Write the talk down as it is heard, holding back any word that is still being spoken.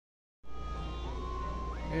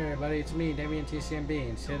Hey everybody, it's me, Damien TCMB,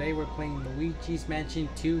 and today we're playing Luigi's Mansion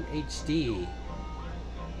 2 HD.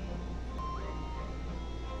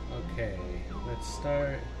 Okay, let's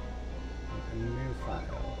start a new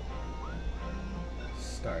file.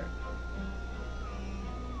 Start.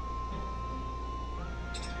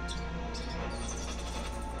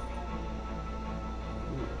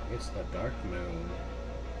 Ooh, it's the Dark Moon.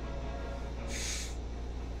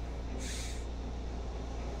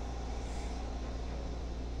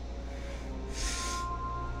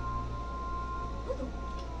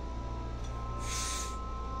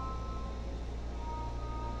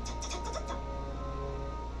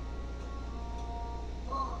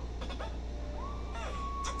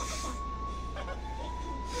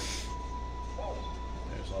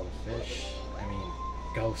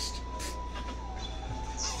 Ghost.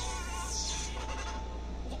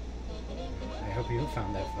 I hope you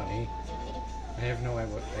found that funny. I have no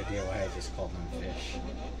idea why I just called them fish.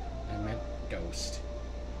 I meant ghost.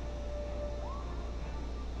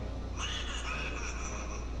 Oh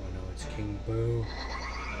no, it's King Boo.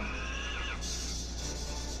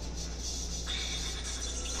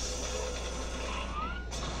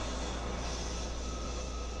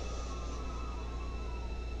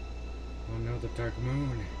 The Dark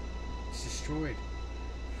Moon. It's destroyed.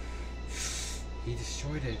 He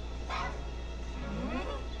destroyed it.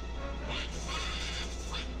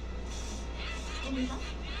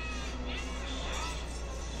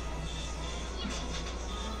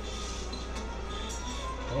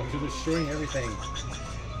 Oh, you're destroying everything.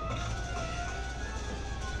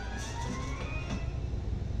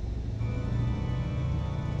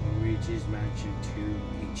 Luigi's Mansion 2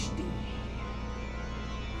 HD.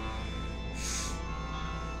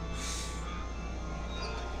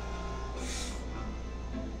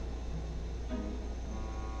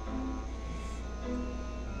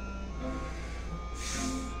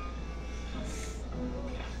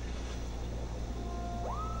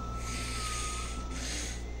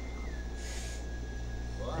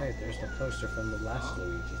 Hey, there's the poster from the last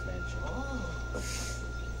Luigi's Mansion.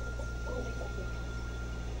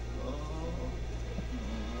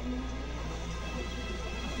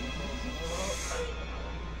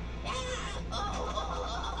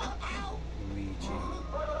 Luigi.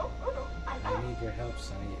 I need your help,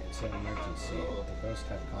 Sonny. It's an emergency. The ghosts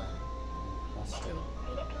have gone hostile.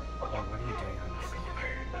 Oh, what are you doing on the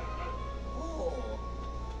floor?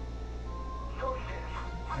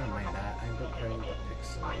 Never mind that. I'm preparing the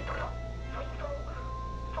pixelator.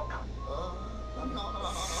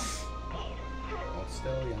 Hold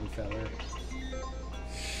still, young feller.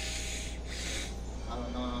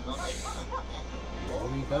 Here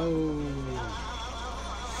we go.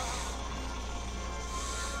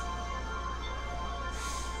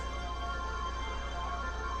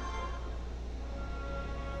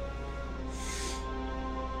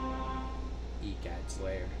 Egad's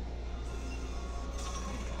lair.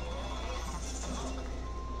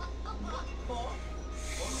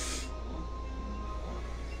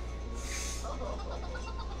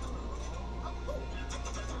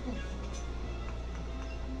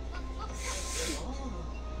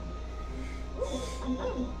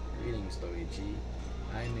 Greetings, Luigi.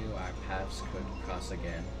 I knew our paths could cross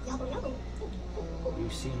again. You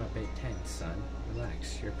seem a bit tense, son.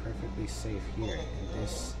 Relax, you're perfectly safe here in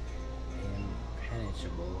this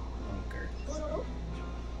impenetrable bunker.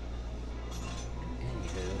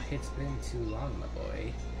 Anywho, it's been too long, my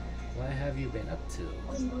boy. What have you been up to?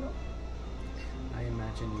 I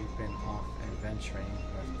imagine you've been off adventuring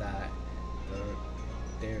with that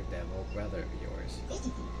daredevil brother of yours.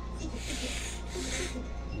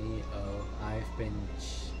 Me, oh,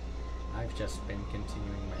 I've just been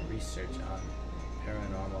continuing my research on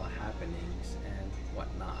paranormal happenings and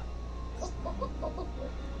whatnot.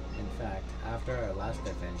 In fact, after our last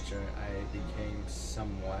adventure, I became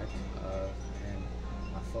somewhat of an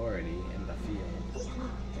authority in the field.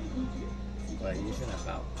 But enough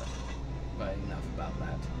about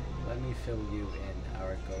that. Let me fill you in.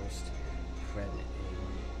 Our ghost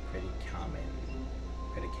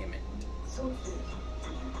predicament.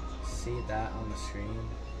 See that on the screen?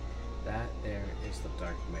 That there is the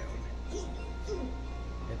Dark Moon.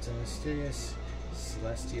 It's a mysterious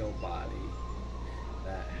celestial body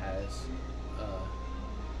that has a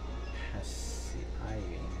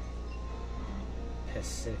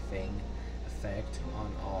pacifying effect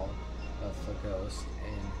on all of the ghosts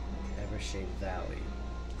in Evershade Valley.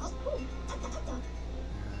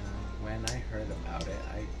 When I heard about it,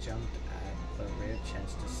 I jumped at the rare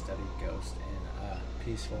chance to study ghosts in a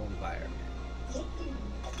peaceful environment.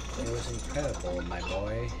 It was incredible, my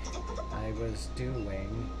boy. I was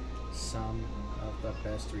doing some of the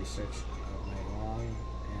best research of my long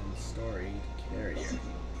and storied career.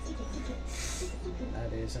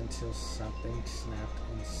 That is until something snapped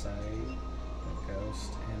inside the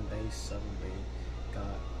ghost and they suddenly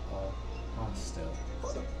got all hostile.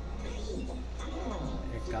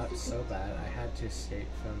 It got so bad I had to escape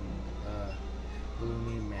from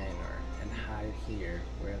Gloomy Manor and hide here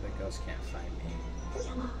where the ghost can't find me.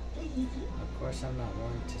 Of course, I'm not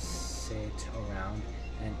one to sit around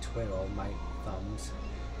and twiddle my thumbs.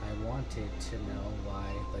 I wanted to know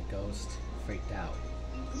why the ghost freaked out.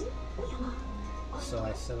 So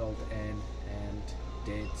I settled in and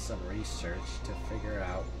did some research to figure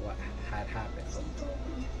out what had happened.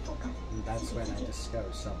 And that's when I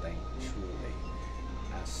discovered something truly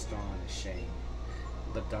astonishing.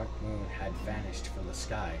 The dark moon had vanished from the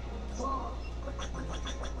sky.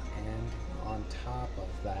 And on top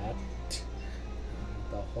of that,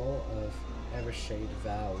 the whole of Evershade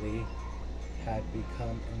Valley had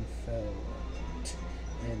become enveloped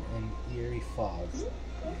in an eerie fog.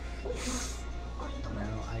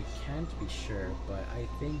 Now, I can't be sure, but I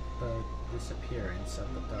think the disappearance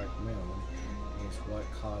of the dark moon is what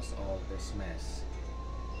caused all this mess.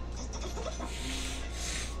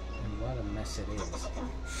 And what a mess it is.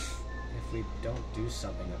 If we don't do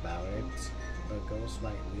something about it, the ghost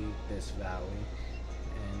might leave this valley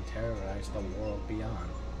and terrorize the world beyond.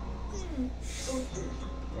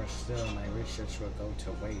 Or still, my research will go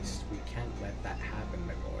to waste. We can't let that happen,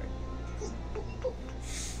 my boy.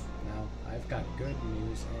 Now, I've got good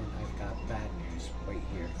news and I've got bad news. Wait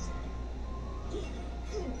here.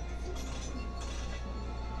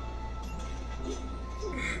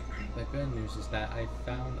 The good news is that I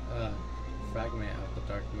found a fragment of the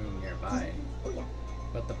dark moon nearby.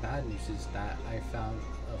 But the bad news is that I found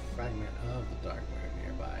a fragment of the dark moon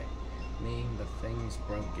nearby, meaning the thing's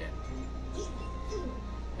broken.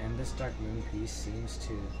 And this dark moon piece seems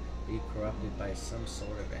to be corrupted by some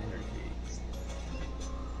sort of energy.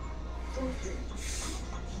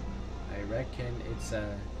 I reckon it's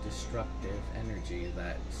a destructive energy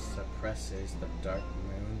that suppresses the dark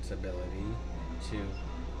moon's ability to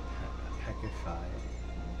pacify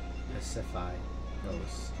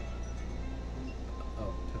ghosts.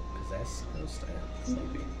 Oh, possess ghosts?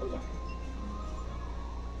 Maybe.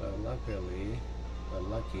 But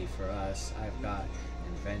lucky for us, I've got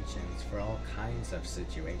inventions for all kinds of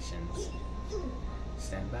situations.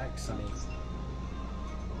 Stand back, Sonny.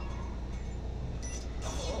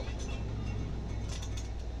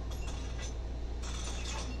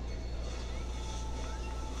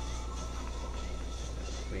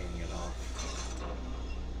 Cleaning it off.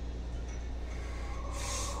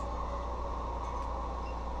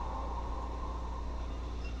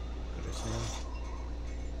 Put his name.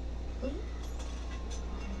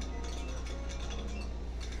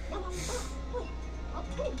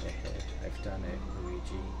 I've done it,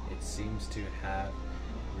 Luigi. It seems to have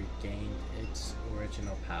regained its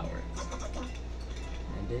original power.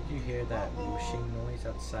 And did you hear that whooshing noise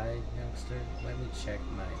outside, youngster? Let me check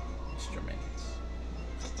my instruments.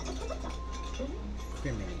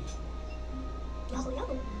 Criminy.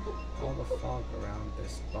 All the fog around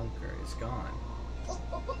this bunker is gone.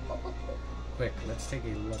 Quick, let's take a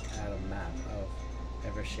look at a map of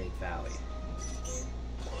Evershade Valley.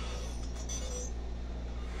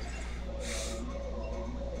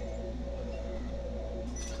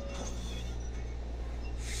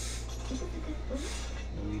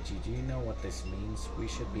 Luigi, do you know what this means? We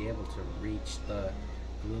should be able to reach the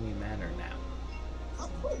Gloomy Manor now.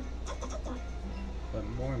 But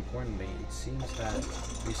more importantly, it seems that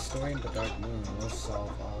restoring the Dark Moon will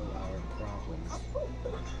solve all our problems.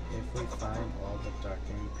 If we find all the Dark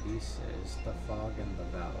Moon pieces, the fog in the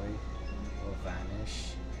valley will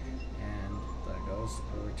vanish and the ghost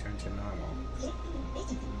will return to normal.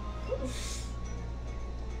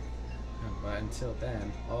 But until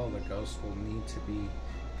then, all the ghosts will need to be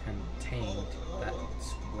contained.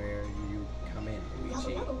 That's where you come in,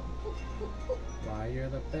 Luigi. Why, you're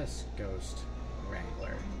the best ghost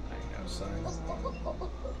wrangler I know, son.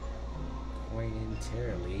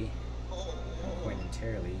 Pointarily,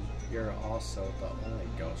 you're also the only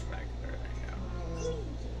ghost wrangler I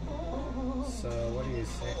know. So, what do you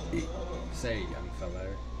say, young fella?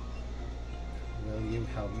 Will you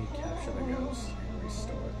help me capture the ghost and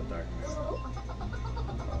restore the Dark Moon?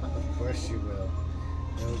 Of course you will.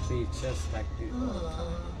 It'll be just like the old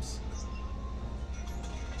times.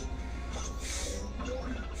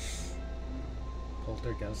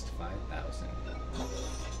 Poltergeist 5000.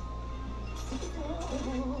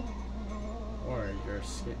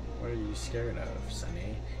 What are you scared of,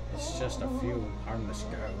 Sonny? It's just a few harmless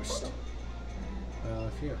ghosts. Well,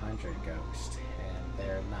 a few hundred ghosts, and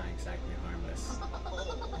they're not exactly harmless.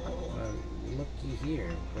 Well, looky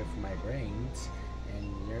here, with my brains,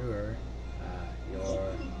 and we're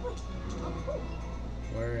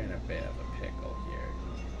in a bit of a pickle here,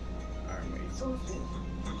 aren't we?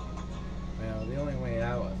 Well, the only way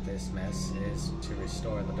out of this mess is to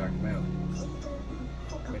restore the Dark Moon,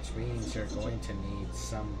 which means you're going to need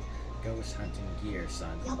some ghost hunting gear,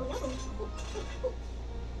 son.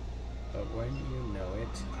 But when you know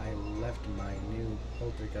it, I left my new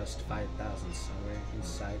Poltergust 5000 somewhere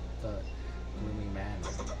inside the gloomy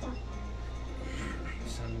manor.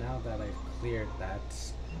 So now that I've cleared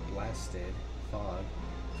that blasted fog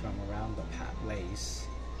from around the place,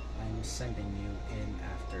 I'm sending you in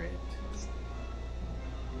after it.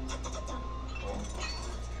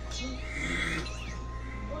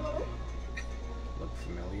 Look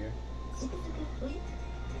familiar?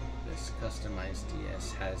 This customized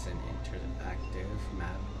DS has an interactive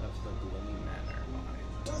map of the Gloomy Manor on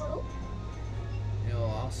it. It will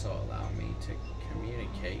also allow me to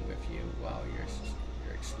communicate with you while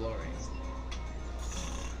you're exploring.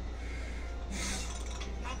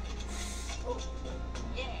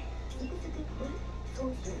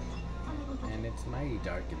 And it's mighty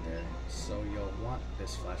dark in there, so you'll want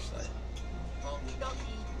this flashlight.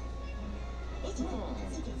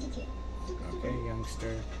 Okay,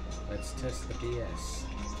 youngster, let's test the DS.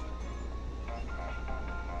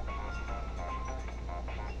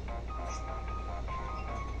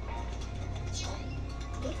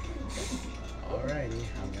 Alrighty,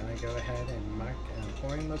 I'm gonna go ahead and mark an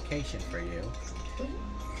important location for you.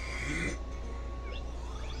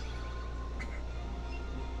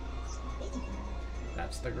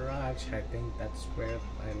 That's the garage. I think that's where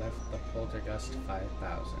I left the Poltergust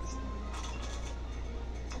 5000.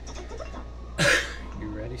 You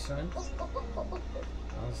ready, son?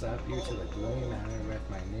 I'll zap you to the Gloomy Manor with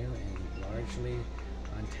my new and largely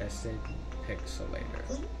untested pixelator.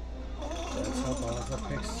 Let's hope all the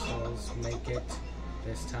pixels make it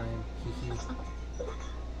this time. Hee hee.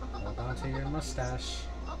 Hold on to your mustache.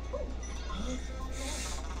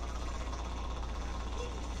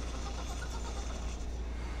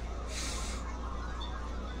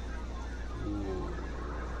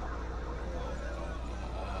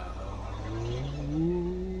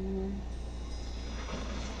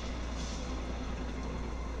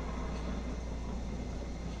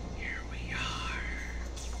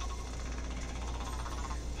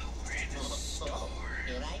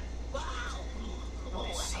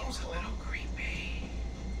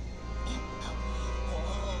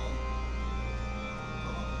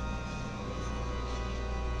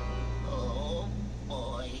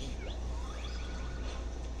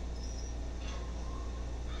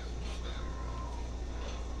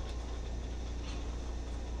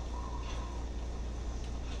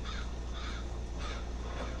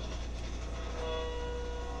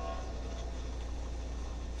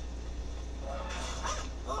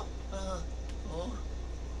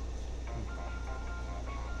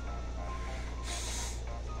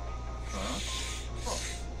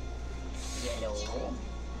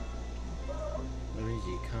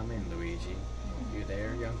 Luigi, come in, Luigi. You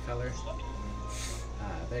there, young feller?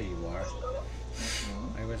 Ah, there you are.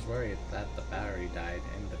 I was worried that the battery died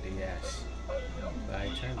in the DS, but I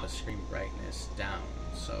turned the screen brightness down,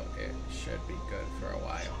 so it should be good for a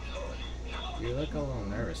while. You look a little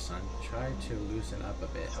nervous, son. Try to loosen up a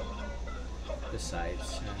bit.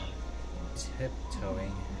 Besides,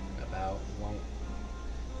 tiptoeing about won't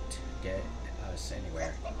get us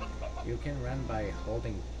anywhere. You can run by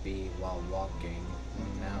holding B while walking.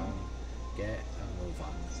 Now, get a move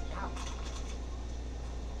on.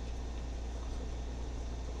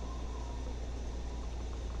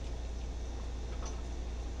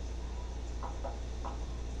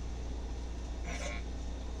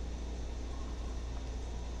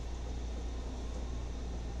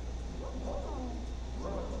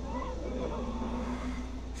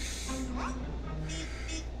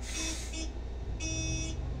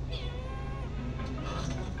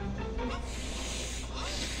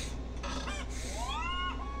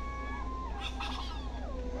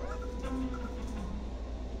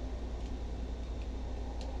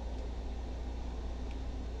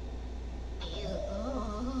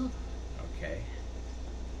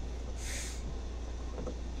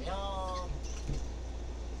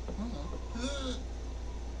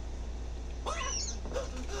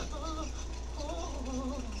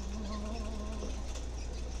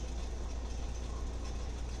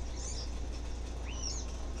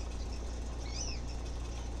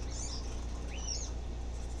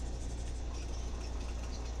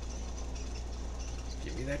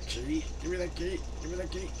 that key. Give me that key. Give me that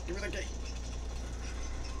key. Give me that key.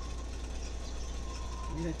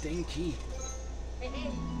 Give me that dang key.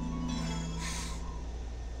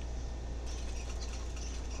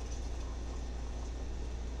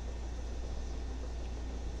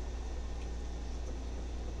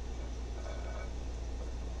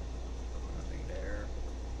 Nothing there.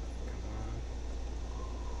 Come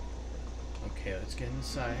on. Okay, let's get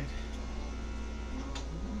inside.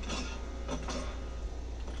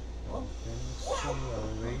 Open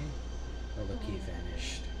slowly. Oh, the key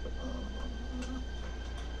vanished.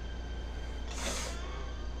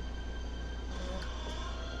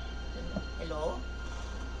 Hello?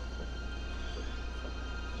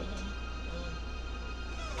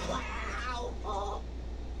 Wow! Oh.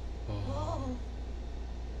 Oh.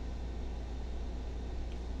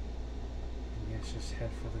 I guess just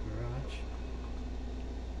head for the garage.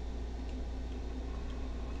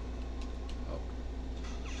 Oh.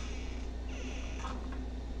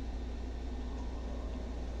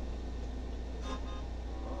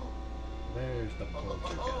 There's the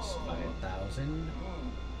Poltergeist 5000.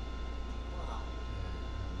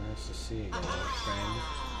 Nice to see you again, old friend.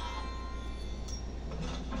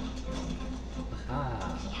 Aha!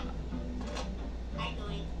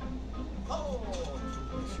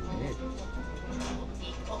 Yes, you did.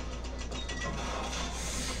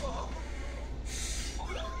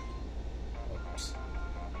 Oops.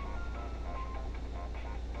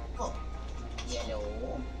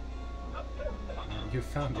 You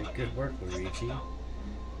found it. Good work, Luigi.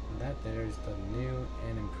 And that there's the new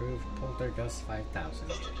and improved Poltergeist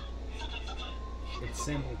 5000. It's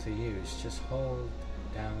simple to use. Just hold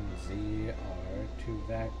down ZR to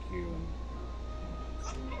vacuum.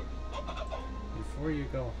 Before you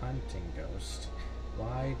go hunting ghosts,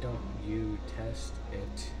 why don't you test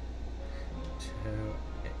it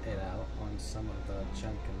out on some of the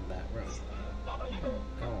junk in that room?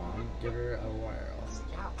 Go on, give her a whirl.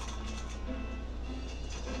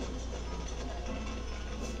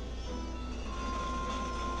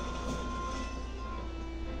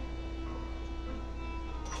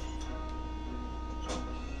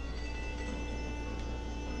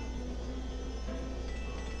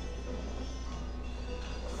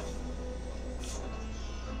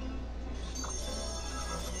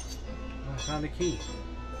 I found a key.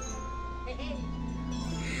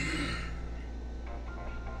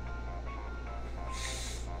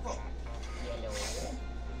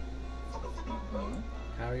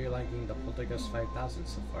 How are you liking the Poltergeist 5000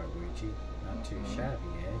 so far, Luigi? Not too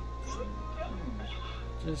shabby, eh?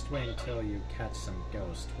 Just wait until you catch some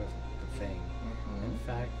ghost with the thing. In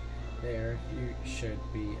fact, there you should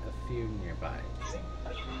be a few nearby.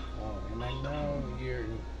 Oh, and I know you're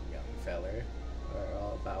young feller. We're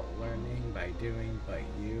all about learning by doing, but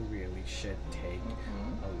you really should take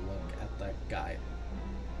a look at the guide.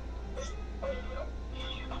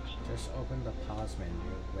 Just open the pause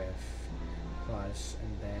menu with plus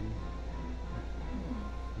and then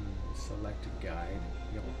select a guide.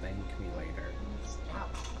 You'll thank me later.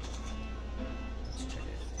 Let's check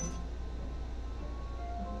it.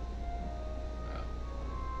 Oh.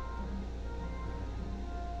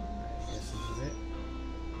 I guess this is it.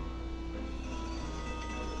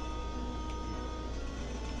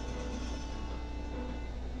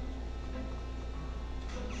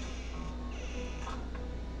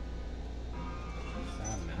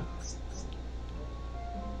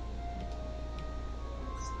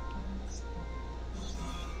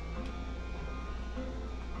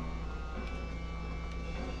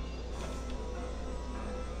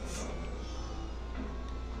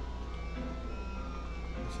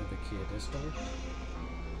 The key at this door?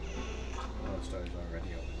 Oh, this door is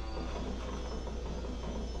already open.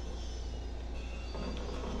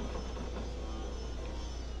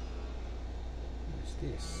 What's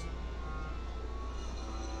this?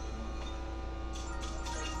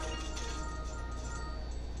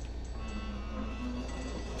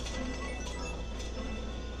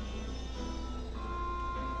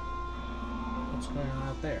 What's going on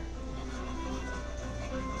out there?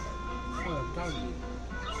 Oh, a doggy.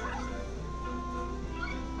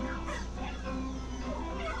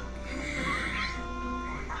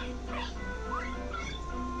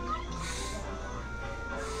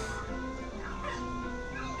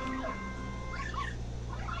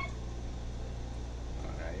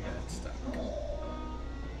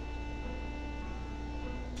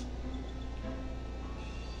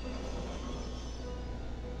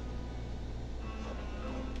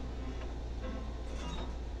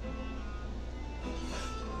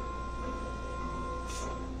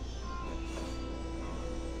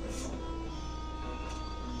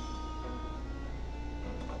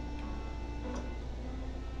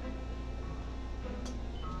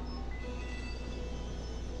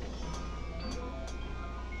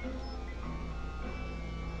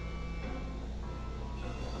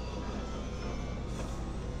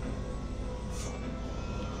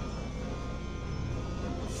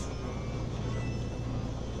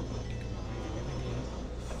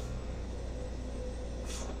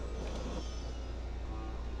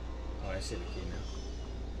 see the key now.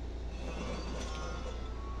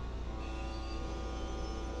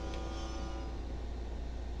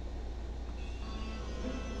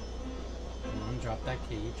 Come on, drop that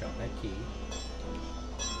key, drop that key.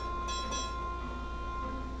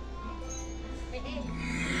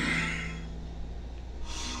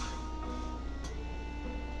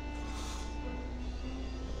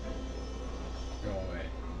 Go away.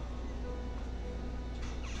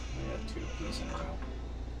 I got 2 keys in a row.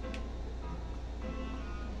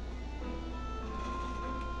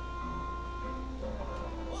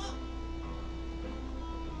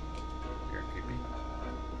 You're creepy.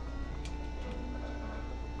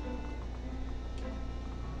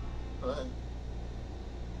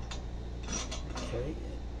 Okay.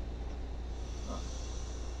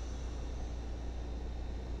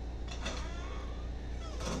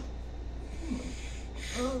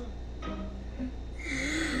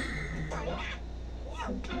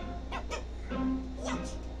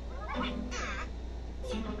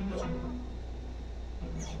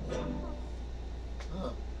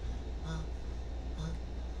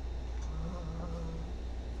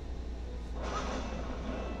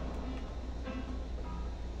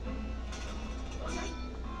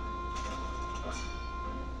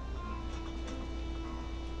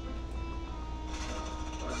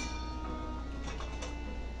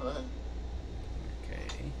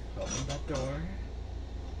 Okay, open that door.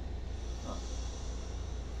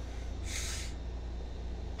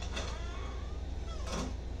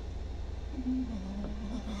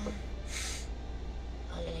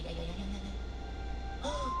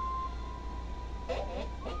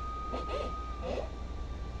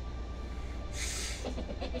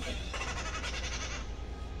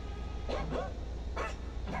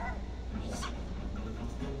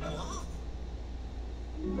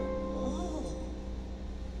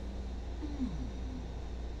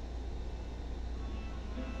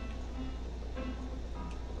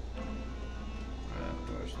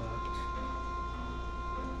 Door's locked.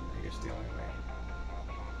 I guess the only way.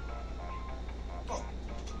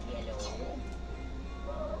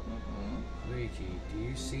 Luigi, do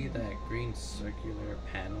you see that green circular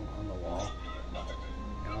panel on the wall?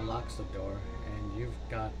 It unlocks the door, and you've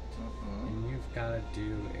got to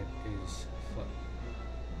do it is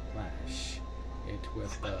flash it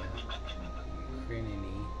with the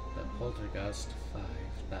Crinini. The Poltergeist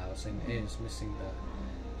 5000 is missing the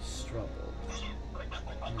strobel.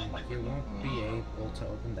 You won't be able to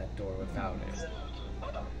open that door without it.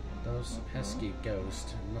 Those pesky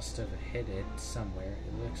ghosts must have hid it somewhere.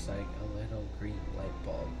 It looks like a little green light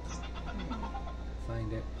bulb.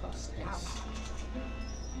 Find it past haste.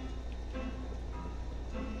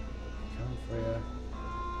 Come for ya.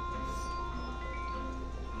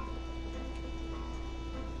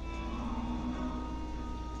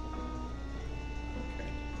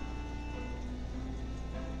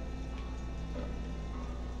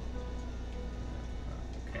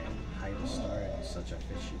 Such a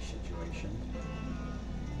fishy situation.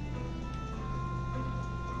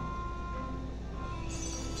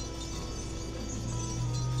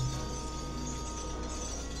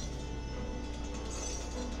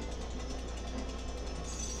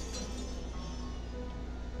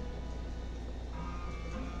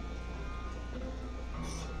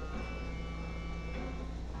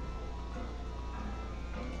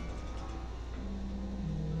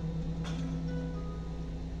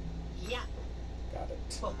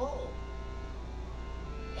 Oh.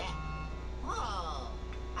 Yeah. Oh.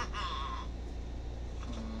 Ha ha.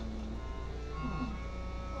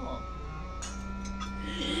 Oh.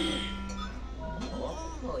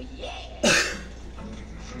 Oh yeah.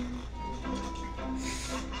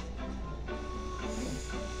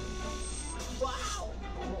 Wow.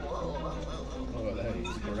 Oh, that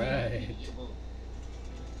is great.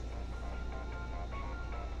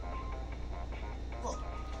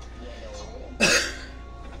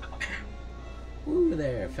 Ooh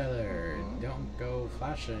there, feller. Don't go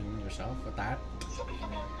flashing yourself with that.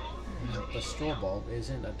 The straw bulb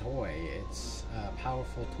isn't a toy, it's a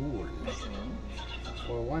powerful tool.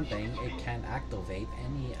 For one thing, it can activate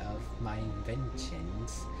any of my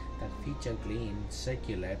inventions that feature green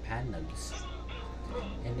circular panels.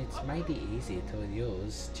 And it's mighty easy to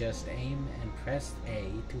use. Just aim and press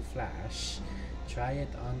A to flash. Try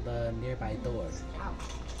it on the nearby door.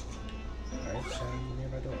 Alright, so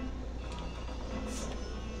nearby door. I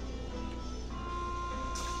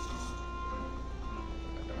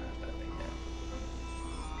don't have that thing yet.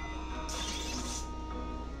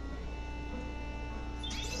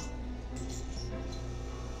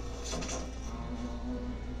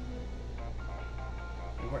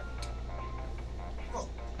 It worked.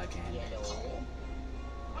 Again.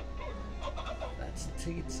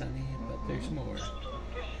 There's more.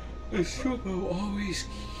 The struggle always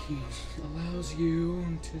allows you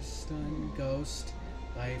to stun ghosts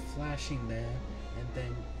by flashing them, and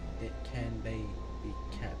then they be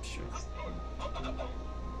captured.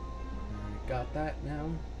 Got that now?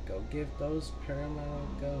 Go give those parallel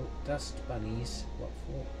dust bunnies what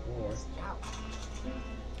for.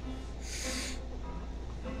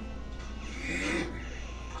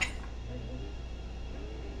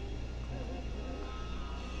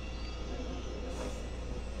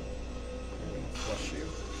 Flush you.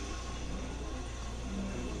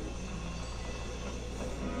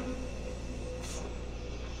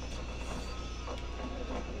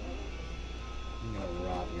 I'm gonna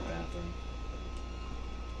rob your bathroom.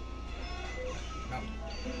 No.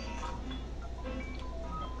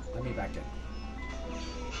 Let me back in.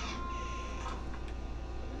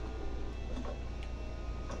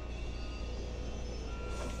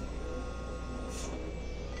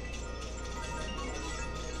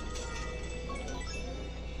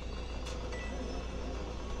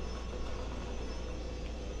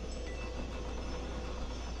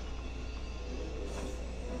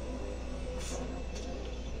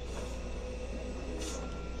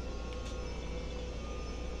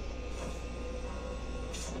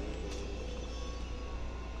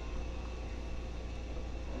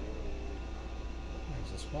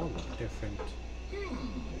 This wall look different.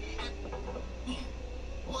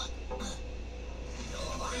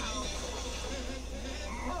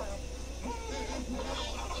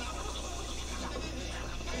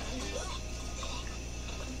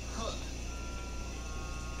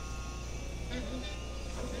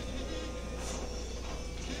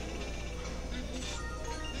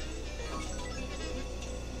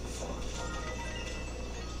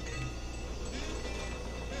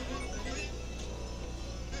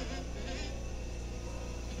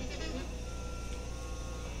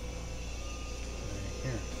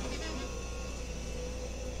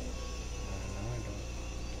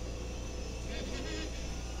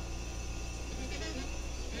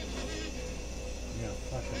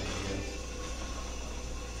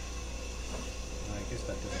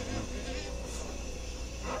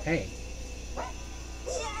 Hey.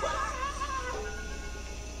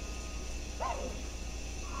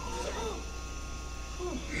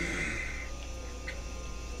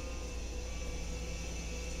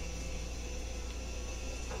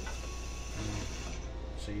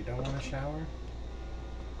 So you don't want to shower?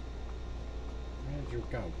 Where'd you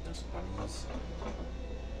go, dust bunnies?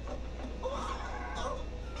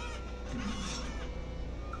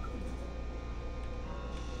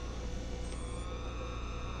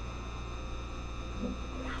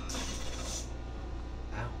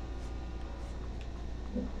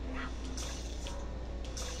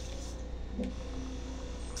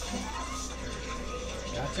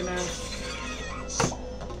 Gotcha now.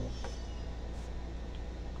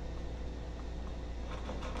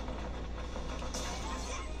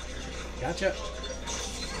 Gotcha.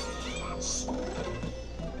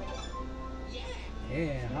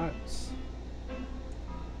 Yeah, hearts.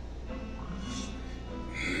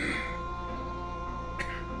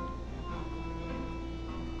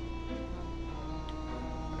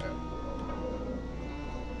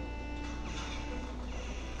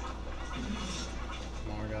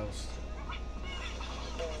 More ghosts.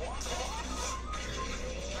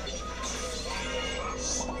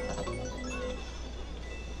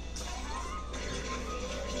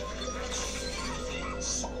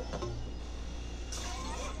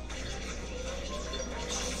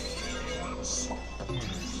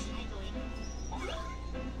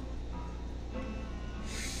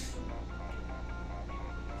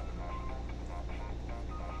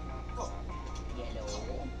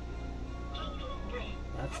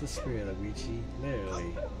 That's the spirit of Luigi,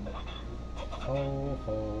 literally. Ho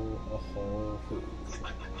ho a ho hoo.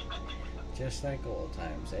 Just like old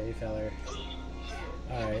times, eh, feller?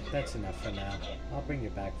 Alright, that's enough for now. I'll bring you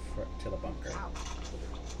back to the bunker.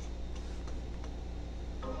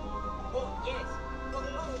 Oh, yes.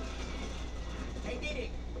 Oh. I did it.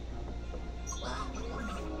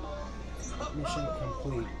 Mission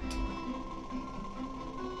complete.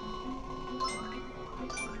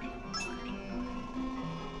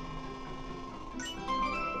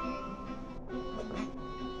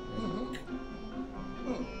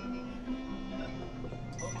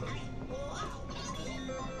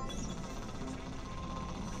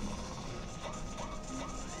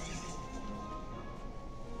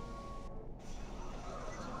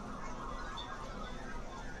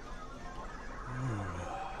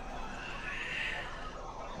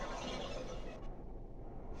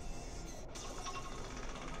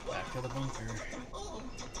 Back to the bunker.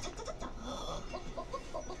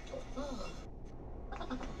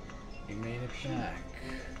 back.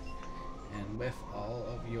 And with all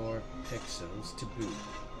of your pixels to boot.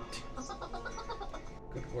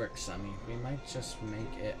 Good work, Sonny. We might just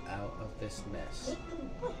make it out of this mess.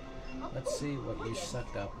 Let's see what you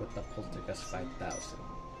sucked up with the Poltergust 5000.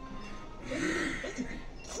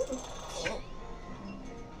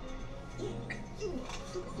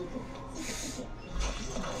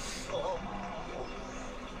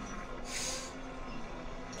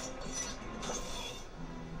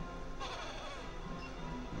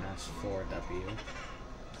 Mass 4W.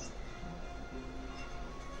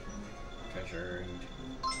 Treasure.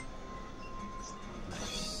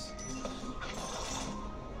 Nice.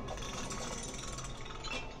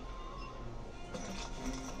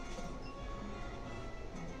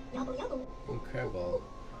 Incredible.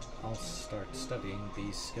 I'll start studying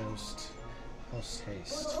these ghosts post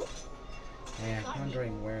haste. Hey, I'm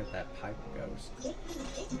wondering where that pipe goes.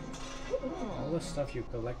 All the stuff you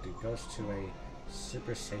collected goes to a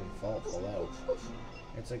super safe vault below.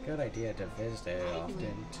 It's a good idea to visit it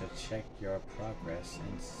often to check your progress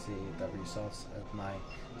and see the results of my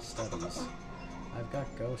studies. I've got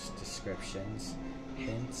ghost descriptions,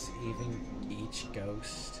 hints, even each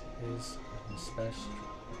ghost is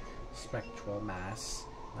spectral mass.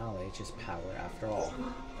 Knowledge is power after all.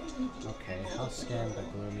 Okay, I'll scan the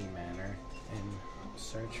gloomy manor and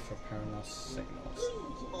search for paranormal signals.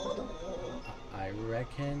 I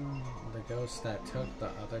reckon the ghost that took the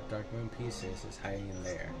other Dark Moon pieces is hiding in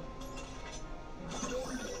there.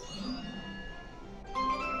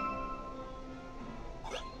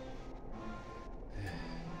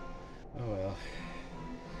 Oh well.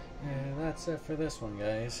 That's it for this one,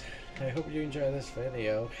 guys. I hope you enjoyed this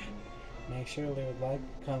video. Make sure to leave a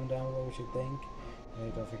like, comment down below what you think.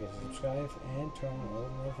 And don't forget to subscribe and turn on all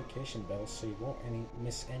notification bells so you won't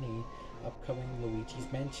miss any upcoming Luigi's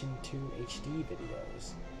Mansion 2 HD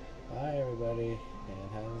videos. Bye everybody,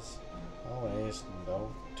 and as always,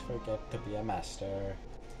 don't forget to be a master.